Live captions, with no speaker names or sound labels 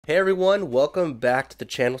Hey everyone, welcome back to the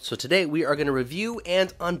channel. So today we are going to review and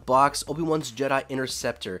unbox Obi-Wan's Jedi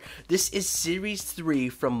Interceptor. This is Series 3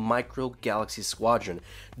 from Micro Galaxy Squadron.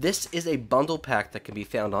 This is a bundle pack that can be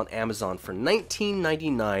found on Amazon for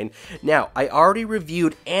 $19.99. Now, I already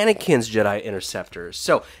reviewed Anakin's Jedi Interceptor,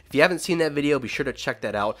 so if you haven't seen that video, be sure to check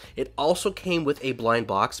that out. It also came with a blind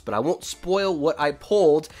box, but I won't spoil what I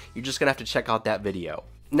pulled. You're just going to have to check out that video.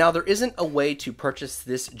 Now, there isn't a way to purchase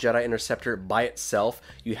this Jedi Interceptor by itself.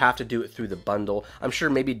 You have to do it through the bundle. I'm sure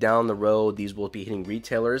maybe down the road these will be hitting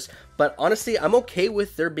retailers, but honestly, I'm okay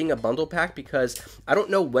with there being a bundle pack because I don't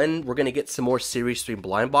know when we're going to get some more Series 3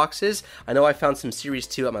 blind boxes. I know I found some Series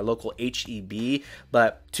 2 at my local HEB,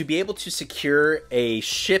 but to be able to secure a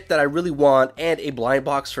ship that I really want and a blind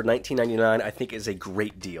box for $19.99, I think is a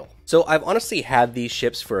great deal. So I've honestly had these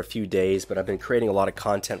ships for a few days, but I've been creating a lot of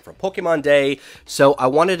content for Pokemon Day, so I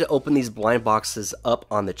wanted to open these blind boxes up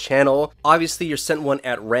on the channel. Obviously, you're sent one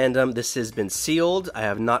at random. This has been sealed. I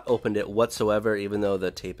have not opened it whatsoever, even though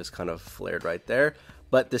the tape is kind of flared right there.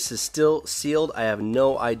 But this is still sealed. I have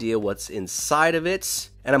no idea what's inside of it.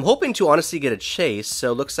 And I'm hoping to honestly get a chase,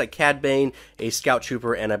 so it looks like Cad Bane, a Scout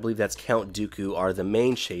Trooper, and I believe that's Count Dooku are the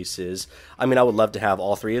main chases. I mean, I would love to have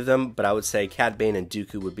all three of them, but I would say Cad Bane and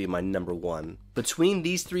Dooku would be my number one. Between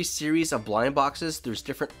these three series of blind boxes, there's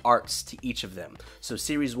different arts to each of them. So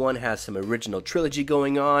Series 1 has some original trilogy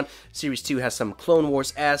going on, Series 2 has some Clone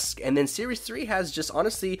Wars-esque, and then Series 3 has just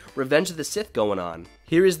honestly Revenge of the Sith going on.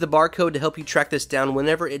 Here is the barcode to help you track this down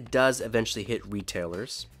whenever it does eventually hit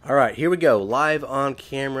retailers. Alright, here we go, live on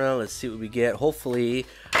camera. Let's see what we get. Hopefully,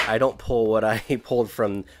 I don't pull what I pulled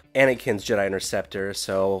from Anakin's Jedi Interceptor,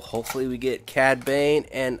 so hopefully we get Cad Bane,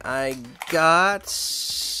 and I got...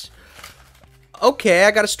 Okay,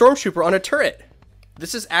 I got a Stormtrooper on a turret.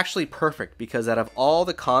 This is actually perfect, because out of all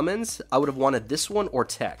the commons, I would have wanted this one or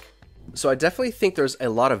Tech. So I definitely think there's a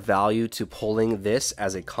lot of value to pulling this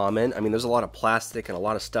as a common. I mean, there's a lot of plastic and a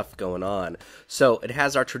lot of stuff going on. So it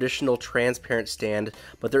has our traditional transparent stand,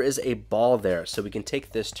 but there is a ball there. So we can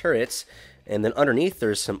take this turret, and then underneath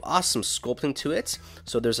there's some awesome sculpting to it.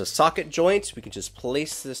 So there's a socket joint. We can just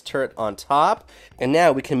place this turret on top, and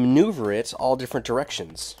now we can maneuver it all different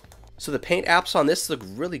directions. So the paint apps on this look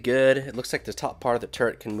really good. It looks like the top part of the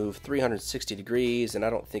turret can move 360 degrees, and I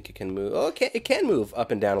don't think it can move... Oh, it can move up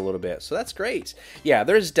and down a little bit, so that's great. Yeah,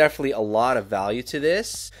 there's definitely a lot of value to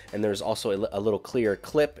this, and there's also a little clear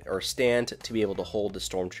clip or stand to be able to hold the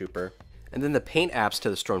Stormtrooper. And then the paint apps to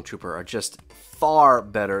the Stormtrooper are just far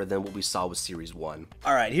better than what we saw with Series 1.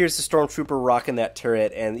 Alright, here's the Stormtrooper rocking that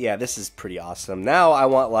turret, and yeah, this is pretty awesome. Now I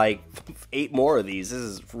want like 8 more of these. This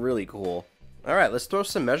is really cool. Alright, let's throw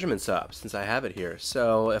some measurements up since I have it here.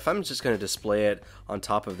 So if I'm just going to display it on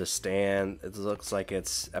top of the stand, it looks like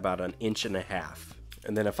it's about 1.5 inches.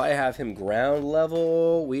 And then if I have him ground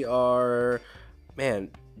level, we are,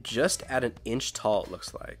 man, just at 1 inch tall it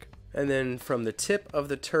looks like. And then from the tip of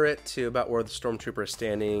the turret to about where the Stormtrooper is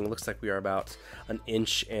standing, looks like we are about 1.75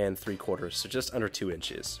 inches, so just under 2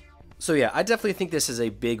 inches. So yeah, I definitely think this is a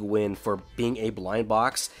big win for being a blind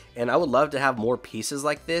box, and I would love to have more pieces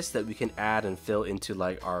like this that we can add and fill into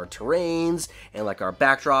like our terrains and like our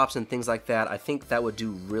backdrops and things like that. I think that would do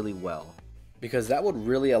really well, because that would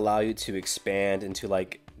really allow you to expand into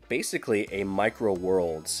like basically a micro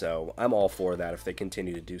world, so I'm all for that if they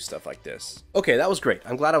continue to do stuff like this. Okay, that was great.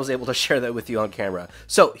 I'm glad I was able to share that with you on camera.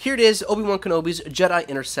 So here it is, Obi-Wan Kenobi's Jedi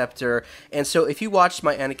Interceptor, and so if you watched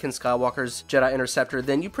my Anakin Skywalker's Jedi Interceptor,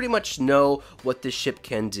 then you pretty much know what this ship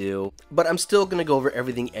can do, but I'm still going to go over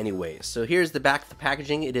everything anyways. So here's the back of the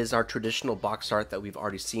packaging. It is our traditional box art that we've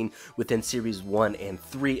already seen within Series 1 and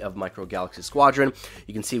 3 of Micro Galaxy Squadron.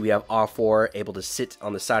 You can see we have all four able to sit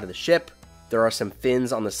on the side of the ship. There are some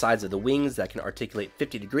fins on the sides of the wings that can articulate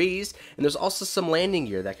 50 degrees, and there's also some landing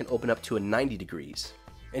gear that can open up to 90 degrees.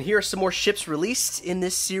 And here are some more ships released in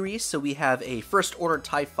this series. So we have a First Order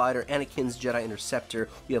TIE Fighter, Anakin's Jedi Interceptor,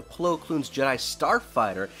 we have Plo Koon's Jedi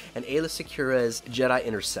Starfighter, and Aayla Secura's Jedi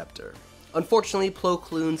Interceptor. Unfortunately, Plo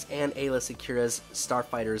Koon's and Aayla Secura's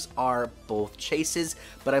Starfighters are both chases,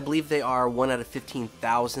 but I believe they are 1 out of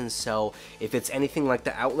 15,000, so if it's anything like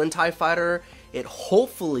the Outland TIE Fighter, it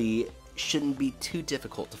hopefully shouldn't be too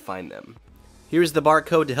difficult to find them. Here's the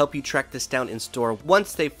barcode to help you track this down in store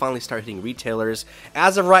once they finally start hitting retailers.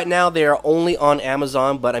 As of right now, they are only on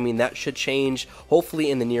Amazon, but I mean that should change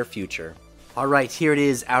hopefully in the near future. Alright, here it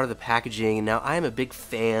is out of the packaging. Now, I am a big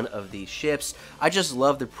fan of these ships. I just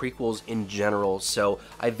love the prequels in general, so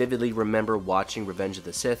I vividly remember watching Revenge of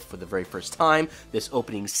the Sith for the very first time. This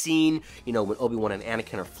opening scene, you know, when Obi-Wan and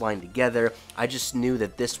Anakin are flying together, I just knew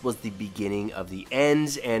that this was the beginning of the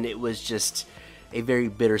end, and it was just a very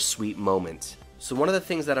bittersweet moment. So one of the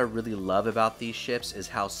things that I really love about these ships is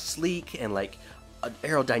how sleek and like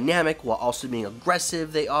aerodynamic while also being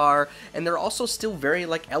aggressive they are, and they're also still very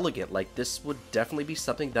like elegant. Like this would definitely be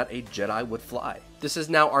something that a Jedi would fly. This is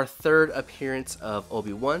now our third appearance of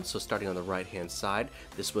Obi-Wan, so starting on the right hand side,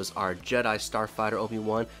 this was our Jedi Starfighter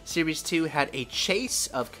Obi-Wan. Series 2 had a chase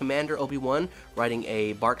of Commander Obi-Wan riding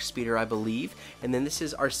a bark speeder, I believe, and then this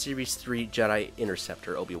is our Series 3 Jedi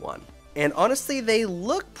Interceptor Obi-Wan. And honestly, they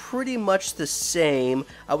look pretty much the same.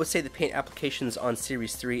 I would say the paint applications on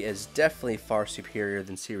Series 3 is definitely far superior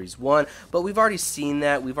than Series 1, but we've already seen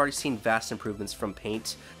that. We've already seen vast improvements from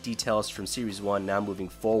paint details from Series 1 now moving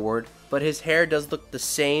forward. But his hair does look the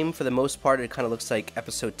same for the most part. It kind of looks like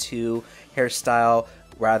Episode 2 hairstyle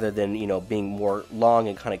rather than, you know, being more long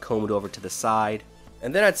and kind of combed over to the side.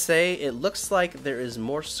 And then I'd say it looks like there is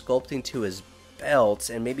more sculpting to his belt,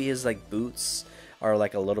 and maybe his like boots are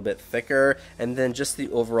like a little bit thicker, and then just the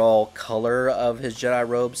overall color of his Jedi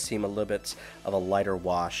robes seem a little bit of a lighter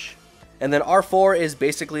wash. And then R4 is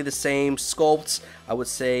basically the same sculpt. I would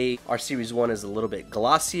say our Series 1 is a little bit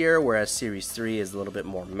glossier, whereas Series 3 is a little bit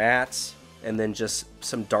more matte, and then just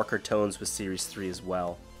some darker tones with Series 3 as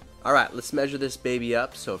well. Alright, let's measure this baby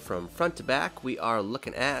up. So from front to back, we are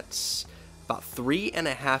looking at about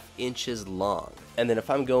 3.5 inches long. And then if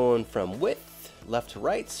I'm going from width left to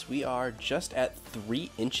right, we are just at 3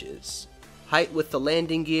 inches. Height with the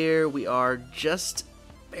landing gear, we are just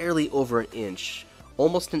barely over an inch,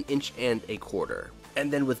 almost an inch and a quarter.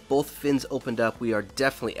 And then with both fins opened up, we are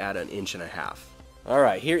definitely at an inch and a half.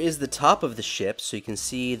 Alright, here is the top of the ship, so you can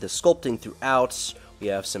see the sculpting throughout. We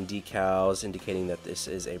have some decals indicating that this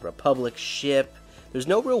is a Republic ship. There's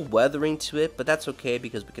no real weathering to it, but that's okay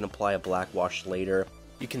because we can apply a black wash later.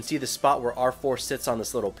 You can see the spot where R4 sits on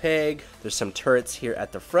this little peg. There's some turrets here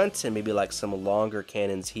at the front and maybe like some longer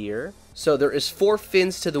cannons here. So there is 4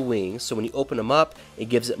 fins to the wings, so when you open them up, it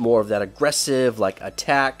gives it more of that aggressive, like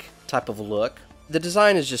attack type of look. The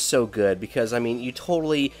design is just so good because, I mean, you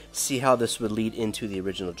totally see how this would lead into the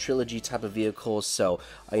original trilogy type of vehicles. So,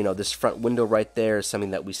 you know, this front window right there is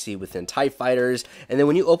something that we see within TIE fighters. And then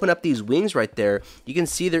when you open up these wings right there, you can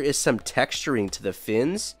see there is some texturing to the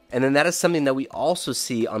fins. And then that is something that we also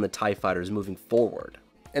see on the TIE fighters moving forward.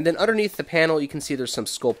 And then underneath the panel, you can see there's some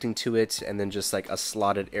sculpting to it, and then just like a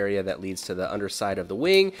slotted area that leads to the underside of the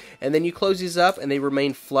wing. And then you close these up and they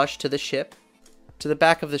remain flush to the ship. To the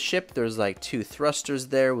back of the ship, there's like 2 thrusters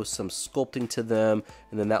there with some sculpting to them,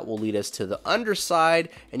 and then that will lead us to the underside,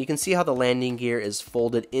 and you can see how the landing gear is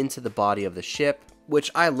folded into the body of the ship,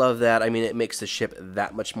 which I love that. I mean, it makes the ship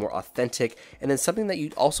that much more authentic. And then something that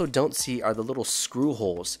you also don't see are the little screw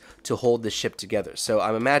holes to hold the ship together. So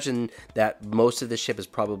I imagine that most of the ship is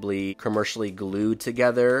probably commercially glued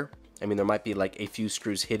together. I mean, there might be like a few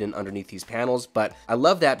screws hidden underneath these panels, but I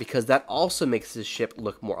love that because that also makes the ship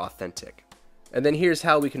look more authentic. And then here's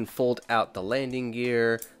how we can fold out the landing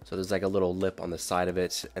gear. So there's like a little lip on the side of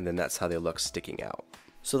it, and then that's how they look sticking out.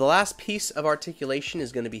 So the last piece of articulation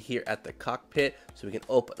is going to be here at the cockpit. So we can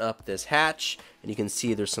open up this hatch, and you can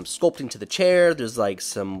see there's some sculpting to the chair. There's like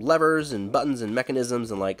some levers and buttons and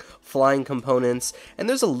mechanisms and like flying components. And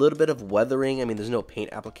there's a little bit of weathering. I mean, there's no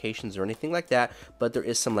paint applications or anything like that, but there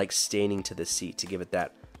is some like staining to the seat to give it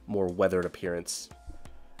that more weathered appearance.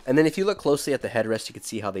 And then if you look closely at the headrest, you can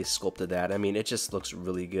see how they sculpted that. I mean, it just looks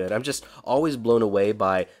really good. I'm just always blown away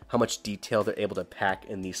by how much detail they're able to pack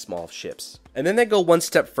in these small ships. And then they go one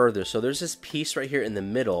step further. So there's this piece right here in the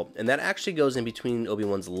middle, and that actually goes in between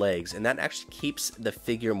Obi-Wan's legs, and that actually keeps the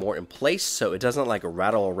figure more in place so it doesn't like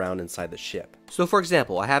rattle around inside the ship. So for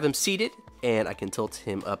example, I have him seated, and I can tilt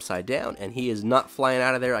him upside down, and he is not flying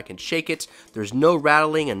out of there. I can shake it. There's no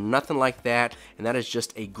rattling and nothing like that, and that is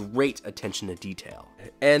just a great attention to detail.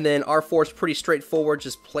 And then R4 is pretty straightforward.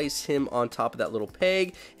 Just place him on top of that little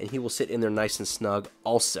peg, and he will sit in there nice and snug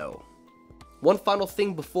also. One final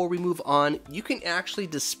thing before we move on, you can actually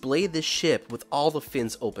display this ship with all the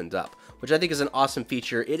fins opened up, which I think is an awesome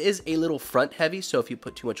feature. It is a little front heavy, so if you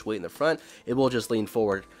put too much weight in the front, it will just lean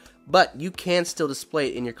forward. But you can still display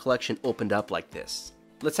it in your collection opened up like this.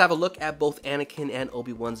 Let's have a look at both Anakin and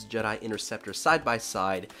Obi-Wan's Jedi Interceptor side by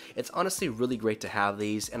side. It's honestly really great to have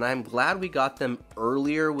these, and I'm glad we got them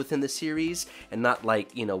earlier within the series, and not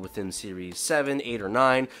like, you know, within series 7, 8, or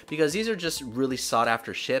 9, because these are just really sought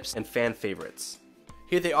after ships and fan favorites.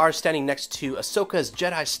 Here they are standing next to Ahsoka's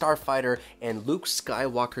Jedi Starfighter and Luke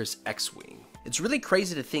Skywalker's X-Wing. It's really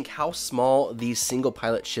crazy to think how small these single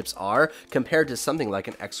pilot ships are compared to something like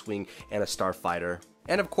an X-Wing and a Starfighter.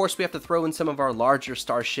 And of course we have to throw in some of our larger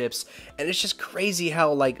starships, and it's just crazy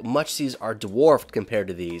how like much these are dwarfed compared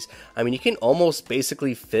to these. I mean, you can almost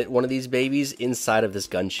basically fit one of these babies inside of this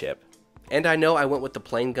gunship. And I know I went with the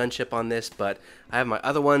plain gunship on this, but I have my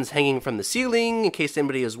other ones hanging from the ceiling in case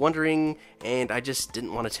anybody is wondering, and I just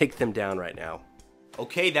didn't want to take them down right now.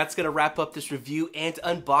 Okay, that's going to wrap up this review and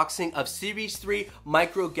unboxing of Series 3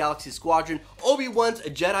 Micro Galaxy Squadron Obi-Wan's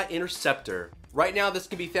Jedi Interceptor. Right now, this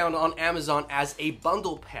can be found on Amazon as a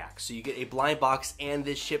bundle pack, so you get a blind box and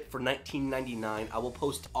this ship for $19.99. I will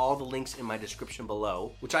post all the links in my description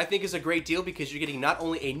below, which I think is a great deal because you're getting not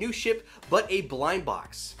only a new ship, but a blind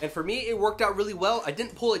box. And for me, it worked out really well. I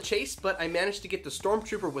didn't pull a chase, but I managed to get the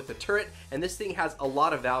Stormtrooper with the turret, and this thing has a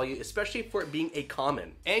lot of value, especially for it being a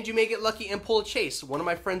common. And you may get lucky and pull a chase. One of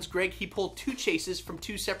my friends, Greg, he pulled 2 chases from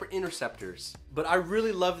 2 separate interceptors. But I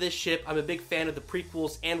really love this ship. I'm a big fan of the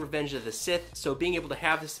prequels and Revenge of the Sith, so being able to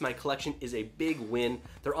have this in my collection is a big win.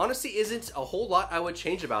 There honestly isn't a whole lot I would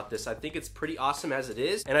change about this. I think it's pretty awesome as it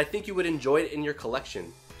is, and I think you would enjoy it in your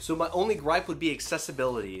collection. So my only gripe would be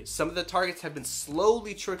accessibility. Some of the targets have been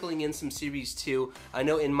slowly trickling in some Series 2. I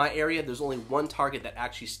know in my area there's only 1 target that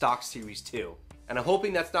actually stocks Series 2. And I'm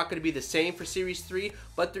hoping that's not going to be the same for Series 3,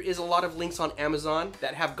 but there is a lot of links on Amazon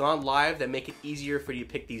that have gone live that make it easier for you to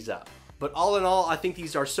pick these up. But all in all, I think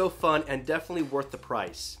these are so fun and definitely worth the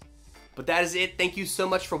price. But that is it. Thank you so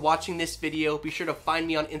much for watching this video. Be sure to find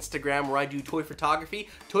me on Instagram where I do toy photography,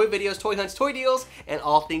 toy videos, toy hunts, toy deals, and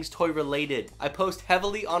all things toy related. I post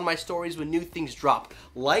heavily on my stories when new things drop,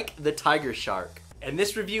 like the tiger shark. And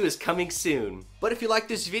this review is coming soon. But if you like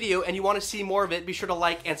this video and you want to see more of it, be sure to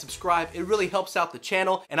like and subscribe. It really helps out the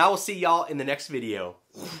channel, and I will see y'all in the next video.